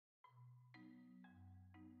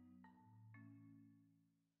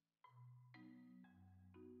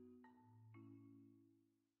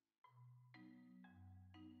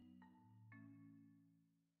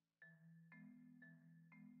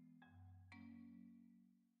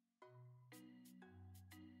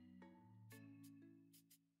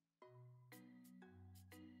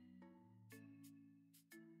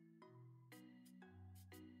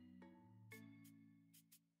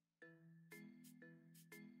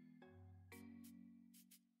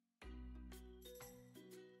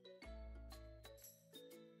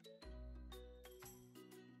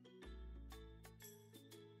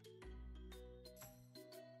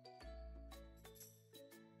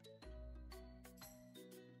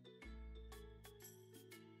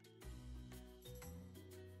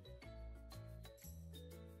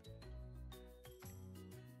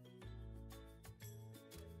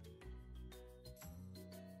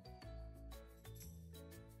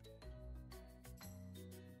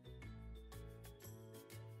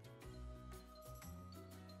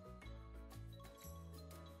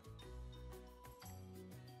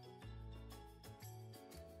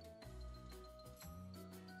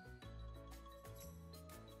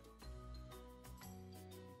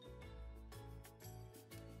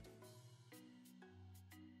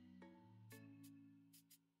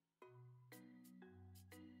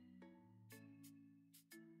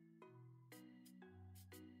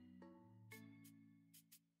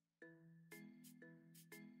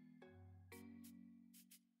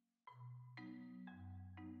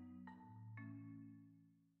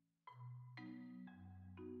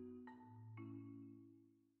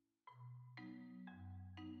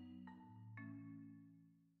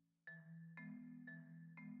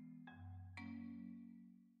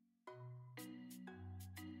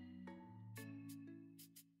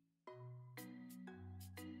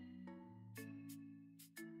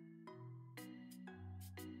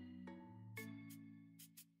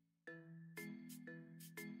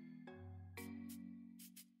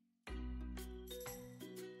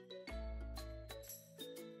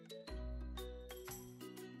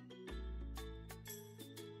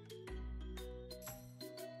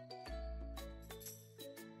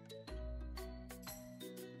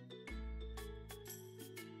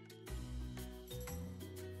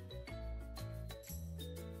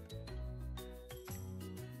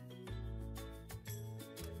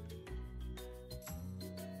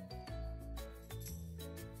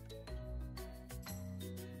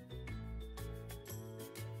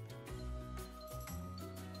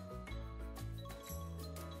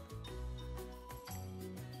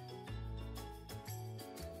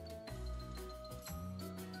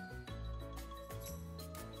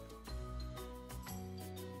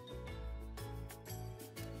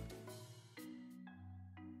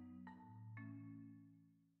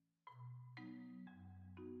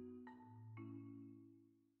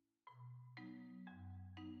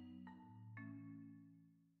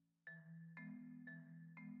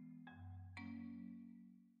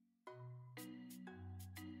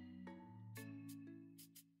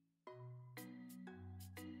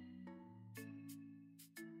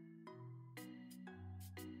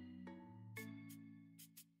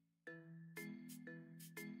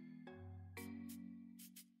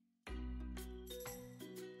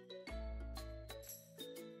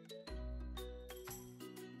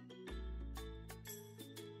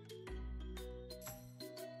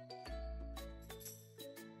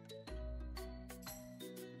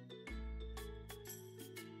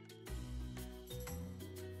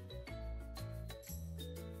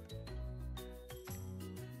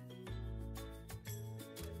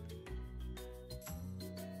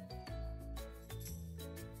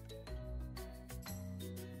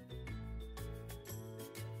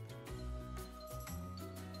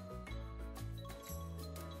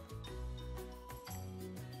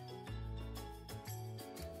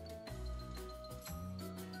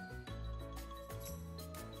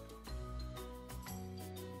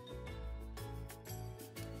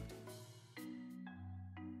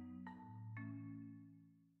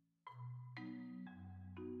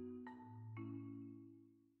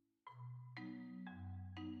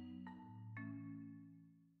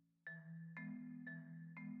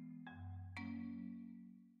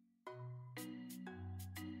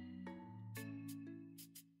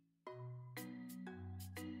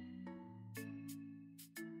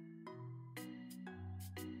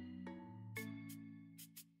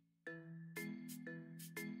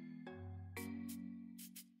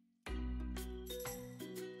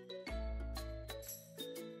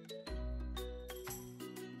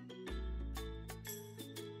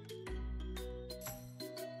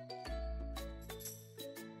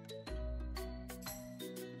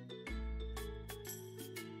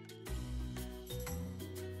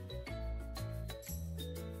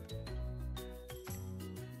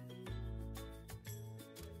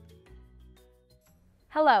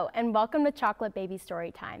Hello, and welcome to Chocolate Baby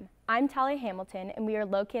Storytime. I'm Talia Hamilton, and we are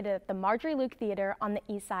located at the Marjorie Luke Theater on the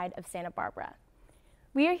east side of Santa Barbara.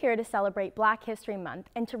 We are here to celebrate Black History Month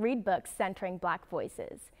and to read books centering Black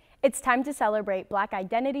voices. It's time to celebrate Black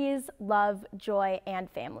identities, love, joy,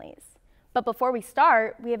 and families. But before we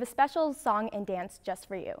start, we have a special song and dance just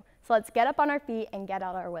for you. So let's get up on our feet and get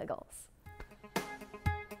out our wiggles.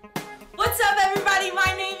 What's up, everybody?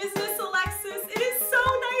 My name is Miss Alexis. It is so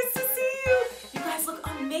nice to see you. You guys look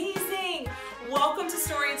amazing. Welcome to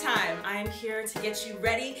Storytime. I am here to get you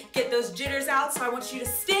ready, get those jitters out, so I want you to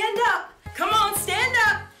stand up. Come on, stand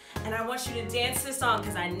up. And I want you to dance to the song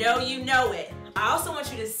because I know you know it. I also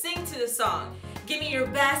want you to sing to the song. Give me your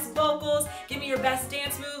best vocals, give me your best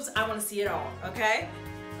dance moves. I want to see it all, okay?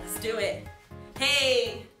 Let's do it.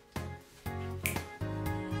 Hey.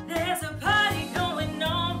 There's a party going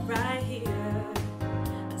on right here,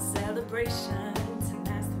 a celebration to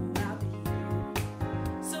last throughout the year.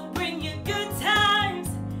 So bring your good times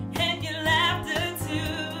and your laughter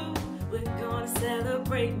too. We're gonna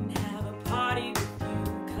celebrate and have a party with you.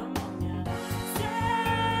 Come on now.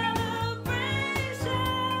 Celebration.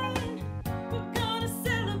 We're gonna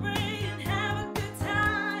celebrate and have a good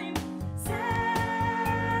time.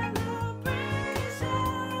 Celebration.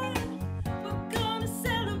 We're gonna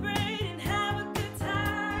celebrate and have a good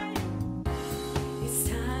time. It's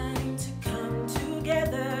time to come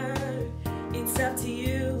together. It's up to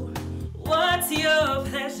you. What's your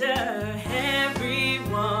pleasure?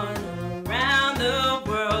 Everyone around the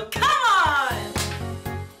world, come on!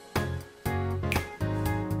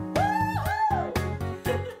 Woo-hoo!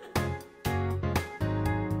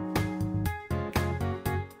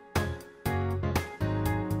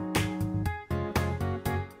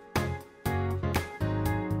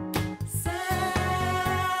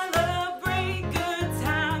 Celebrate good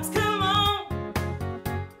times, come on!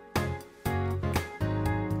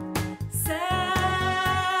 Celebrate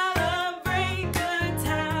good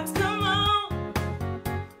times, come on!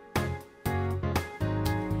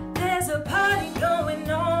 There's a party going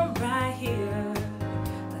on right here,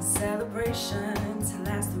 a celebration to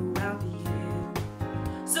last throughout the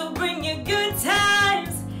year. So bring your good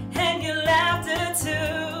times and your laughter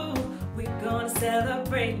too. We're gonna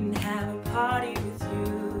celebrate and have a party with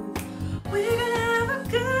you. We're gonna have a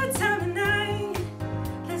good time tonight.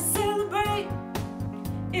 Let's celebrate.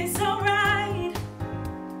 It's alright.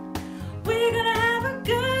 We're gonna have a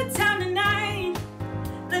good time tonight.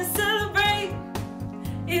 Let's celebrate.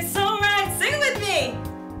 It's alright. Sing it with me.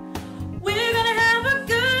 We're gonna have a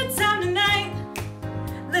good time tonight.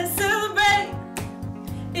 Let's celebrate.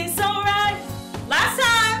 It's alright. Last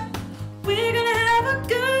time. We're gonna have a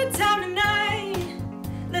good time tonight.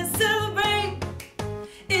 Let's celebrate.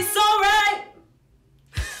 It's alright.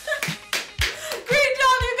 Great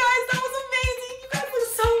job, you guys. That was amazing. You guys were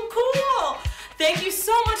so cool. Thank you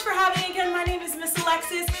so much for having me again. My name is Miss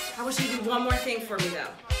Alexis. I wish you could do one more thing for me,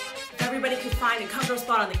 though. If everybody could find a comfortable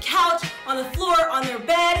spot on the couch, on the floor, on their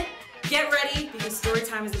bed, get ready because story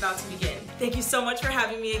time is about to begin. Thank you so much for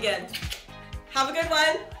having me again. Have a good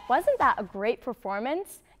one. Wasn't that a great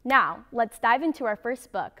performance? Now, let's dive into our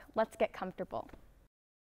first book. Let's get comfortable.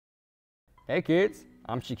 Hey kids,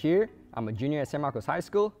 I'm Shakir. I'm a junior at San Marcos High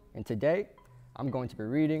School, and today I'm going to be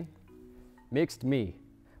reading Mixed Me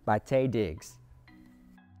by Taye Diggs.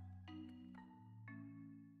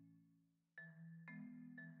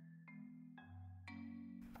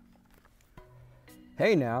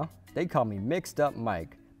 Hey now, they call me Mixed Up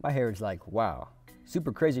Mike. My hair is like, wow,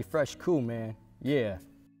 super crazy fresh cool, man, yeah.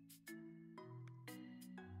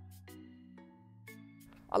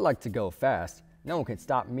 I like to go fast. No one can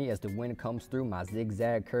stop me as the wind comes through my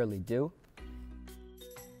zigzag curly do.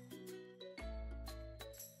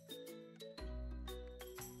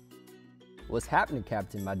 What's happening,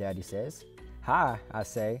 Captain, my daddy says. Hi, I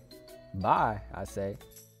say. Bye, I say.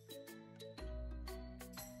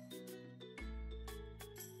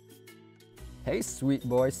 Hey, sweet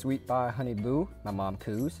boy, sweet pie, honey boo, my mom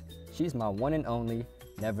coos. She's my one and only,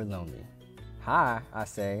 never lonely. Hi, I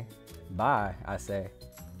say. Bye, I say.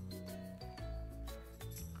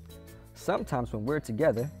 Sometimes when we're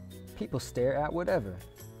together, people stare at whatever.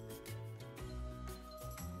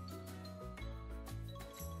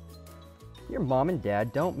 Your mom and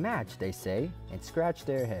dad don't match, they say, and scratch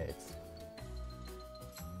their heads.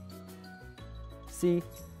 See,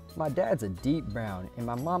 my dad's a deep brown and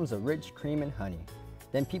my mom's a rich cream and honey.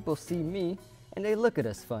 Then people see me and they look at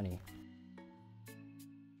us funny.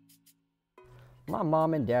 My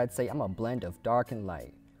mom and dad say I'm a blend of dark and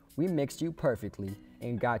light. We mixed you perfectly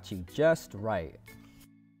and got you just right.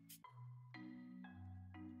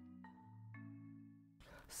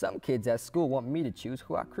 Some kids at school want me to choose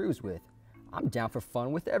who I cruise with. I'm down for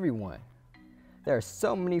fun with everyone. There are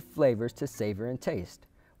so many flavors to savor and taste.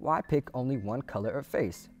 Why pick only one color or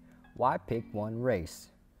face? Why pick one race?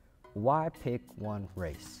 Why pick one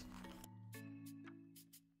race?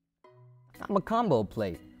 I'm a combo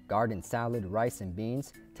plate. Garden salad, rice and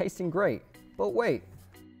beans, tasting great. But wait.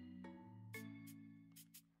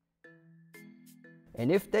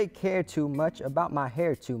 And if they care too much about my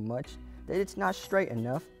hair too much, that it's not straight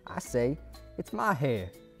enough, I say, it's my hair,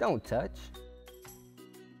 don't touch.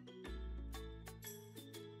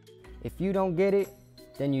 If you don't get it,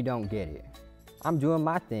 then you don't get it. I'm doing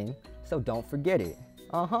my thing, so don't forget it.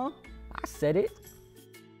 I said it.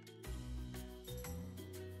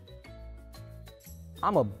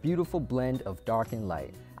 I'm a beautiful blend of dark and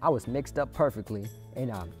light. I was mixed up perfectly,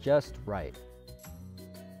 and I'm just right.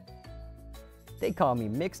 They call me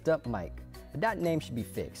Mixed Up Mike, but that name should be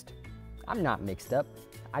fixed. I'm not mixed up,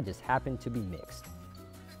 I just happen to be mixed.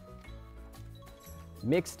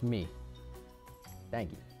 Mixed me.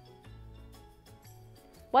 Thank you.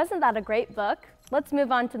 Wasn't that a great book? Let's move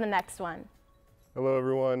on to the next one. Hello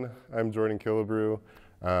everyone, I'm Jordan Killebrew.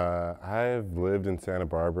 I've lived in Santa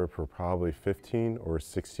Barbara for probably 15 or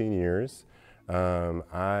 16 years.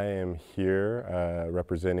 I am here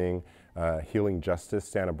representing Healing Justice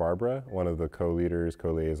Santa Barbara, one of the co-leaders,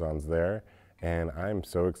 co-liaisons there, and I'm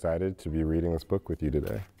so excited to be reading this book with you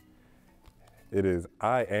today. It is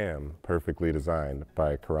I Am Perfectly Designed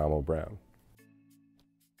by Karamo Brown.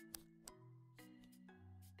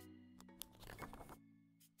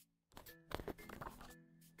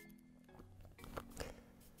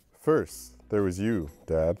 First, there was you,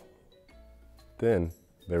 Dad. Then,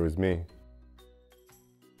 there was me.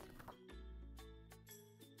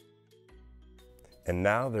 And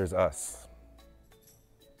now there's us.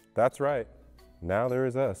 That's right, now there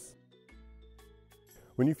is us.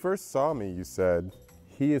 When you first saw me, you said,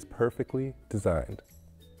 he is perfectly designed,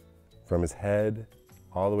 from his head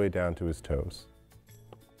all the way down to his toes.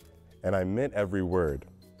 And I meant every word.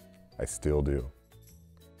 I still do.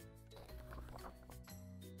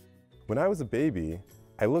 When I was a baby,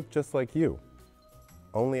 I looked just like you,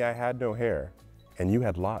 only I had no hair, and you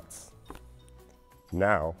had lots.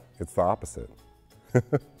 Now, it's the opposite.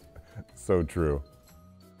 So true.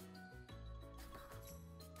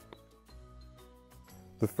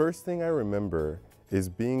 The first thing I remember is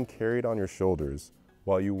being carried on your shoulders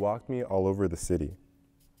while you walked me all over the city.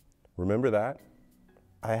 Remember that?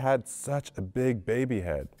 I had such a big baby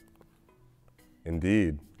head.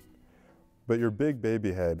 Indeed. But your big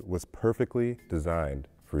baby head was perfectly designed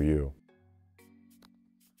for you.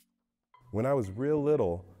 When I was real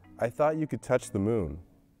little, I thought you could touch the moon.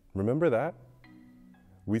 Remember that?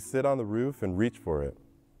 We sit on the roof and reach for it.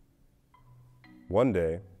 One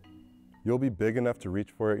day, you'll be big enough to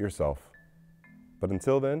reach for it yourself. But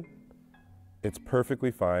until then, it's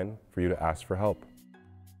perfectly fine for you to ask for help.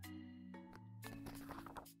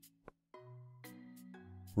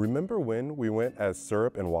 Remember when we went as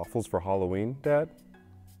syrup and waffles for Halloween, Dad?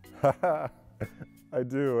 Haha, I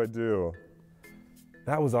do.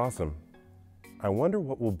 That was awesome. I wonder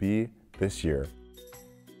what will be this year.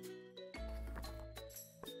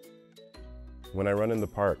 When I run in the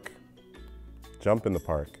park, jump in the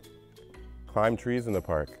park, climb trees in the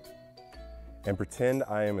park, and pretend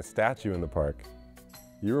I am a statue in the park,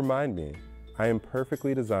 you remind me I am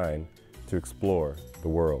perfectly designed to explore the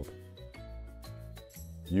world.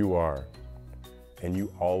 You are, and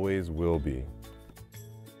you always will be.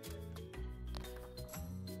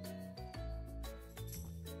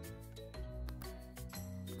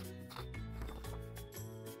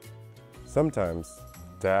 Sometimes,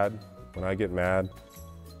 Dad, when I get mad,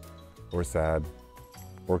 or sad,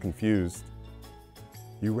 or confused,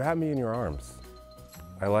 you wrap me in your arms.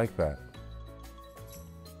 I like that.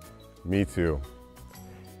 Me too.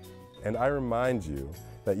 And I remind you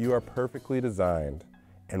that you are perfectly designed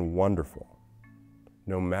and wonderful,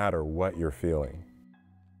 no matter what you're feeling.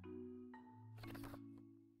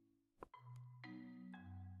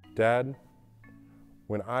 Dad,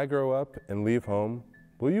 when I grow up and leave home,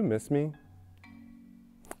 will you miss me?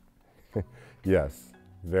 Yes,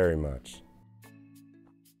 very much.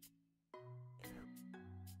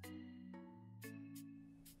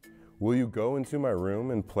 Will you go into my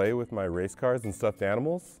room and play with my race cars and stuffed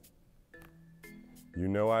animals? You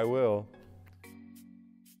know I will.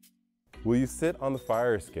 Will you sit on the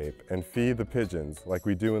fire escape and feed the pigeons like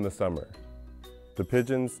we do in the summer? The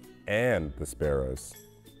pigeons and the sparrows.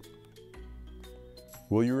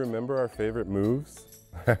 Will you remember our favorite moves?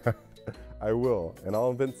 I will, and I'll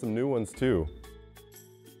invent some new ones too.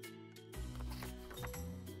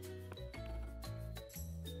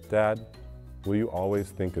 Dad, will you always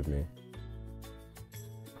think of me?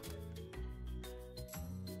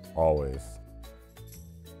 Always.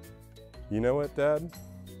 You know what, Dad?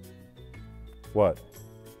 What?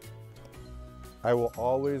 I will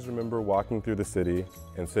always remember walking through the city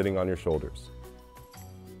and sitting on your shoulders.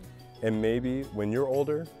 And maybe when you're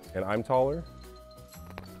older and I'm taller,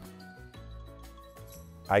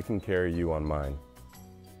 I can carry you on mine.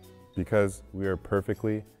 Because we are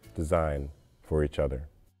perfectly designed for each other.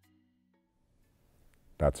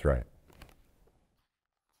 That's right.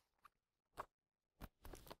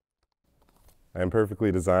 I Am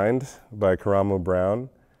Perfectly Designed by Karamo Brown.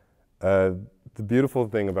 The beautiful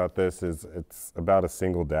thing about this is it's about a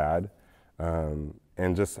single dad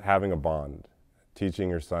and just having a bond, teaching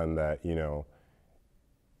your son that, you know,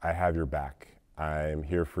 I have your back. I'm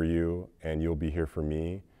here for you and you'll be here for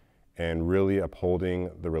me, and really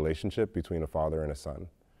upholding the relationship between a father and a son,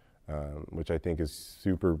 which I think is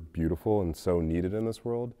super beautiful and so needed in this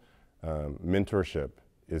world. Mentorship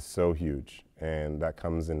is so huge, and that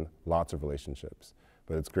comes in lots of relationships.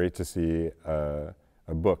 But it's great to see a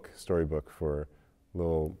storybook for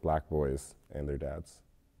little black boys and their dads.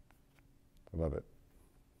 I love it.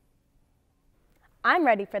 I'm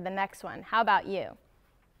ready for the next one. How about you?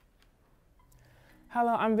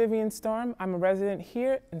 Hello, I'm Vivian Storm. I'm a resident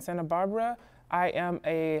here in Santa Barbara. I am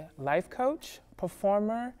a life coach,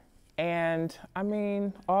 performer, and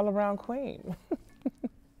all-around queen.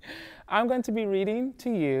 I'm going to be reading to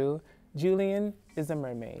you Julian is a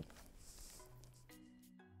Mermaid.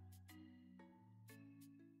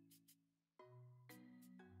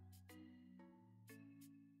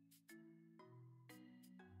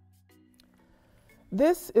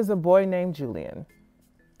 This is a boy named Julian,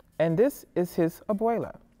 and this is his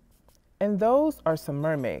abuela, and those are some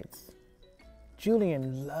mermaids.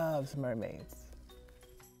 Julian loves mermaids.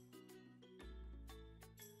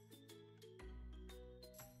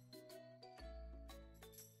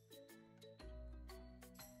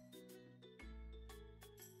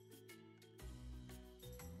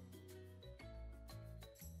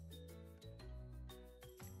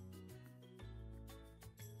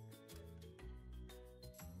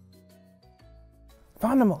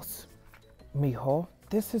 Vamos, mijo,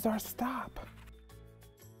 this is our stop.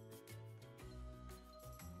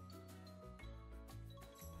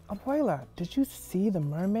 Abuela, did you see the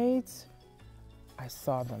mermaids? I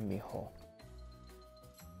saw them, mijo.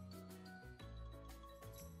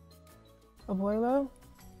 Abuela,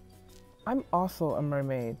 I'm also a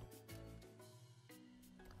mermaid.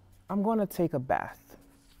 I'm gonna take a bath.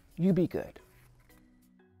 You be good.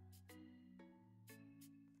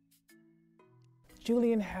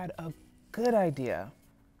 Julian had a good idea.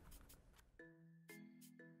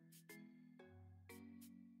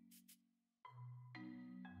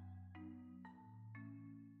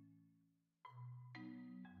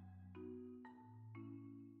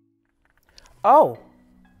 Oh.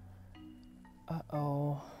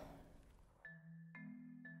 Uh-oh.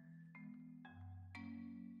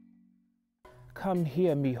 Come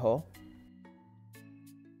here, mijo.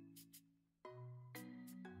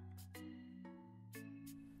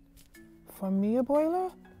 For me,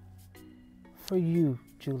 abuela? For you,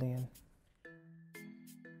 Julian.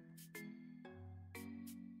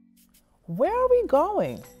 Where are we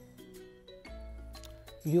going?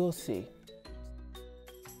 You'll see.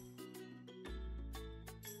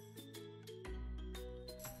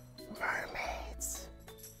 Mermaids,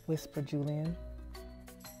 whispered Julian.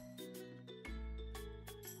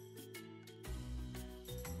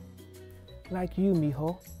 Like you,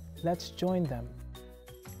 mijo. Let's join them.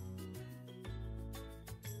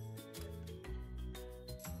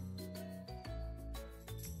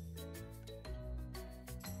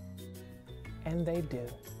 And they do.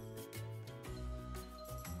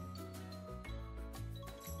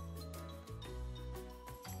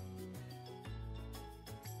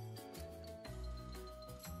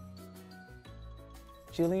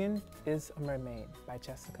 Julian is a Mermaid by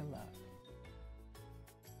Jessica Love.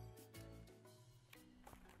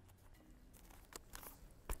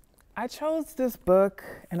 I chose this book,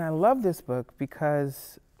 and I love this book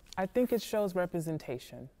because I think it shows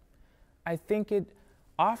representation. I think it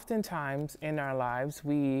oftentimes in our lives,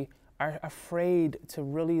 we are afraid to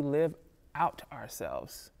really live out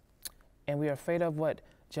ourselves. And we are afraid of what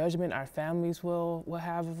judgment our families will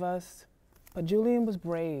have of us. But Julian was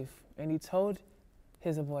brave, and he told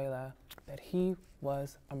his abuela that he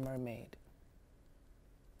was a mermaid.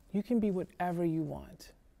 You can be whatever you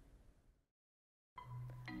want.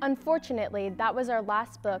 Unfortunately, that was our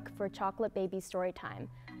last book for Chocolate Baby Storytime.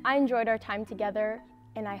 I enjoyed our time together,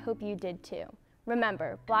 and I hope you did too.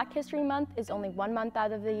 Remember, Black History Month is only 1 month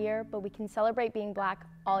out of the year, but we can celebrate being Black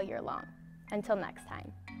all year long. Until next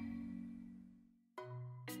time.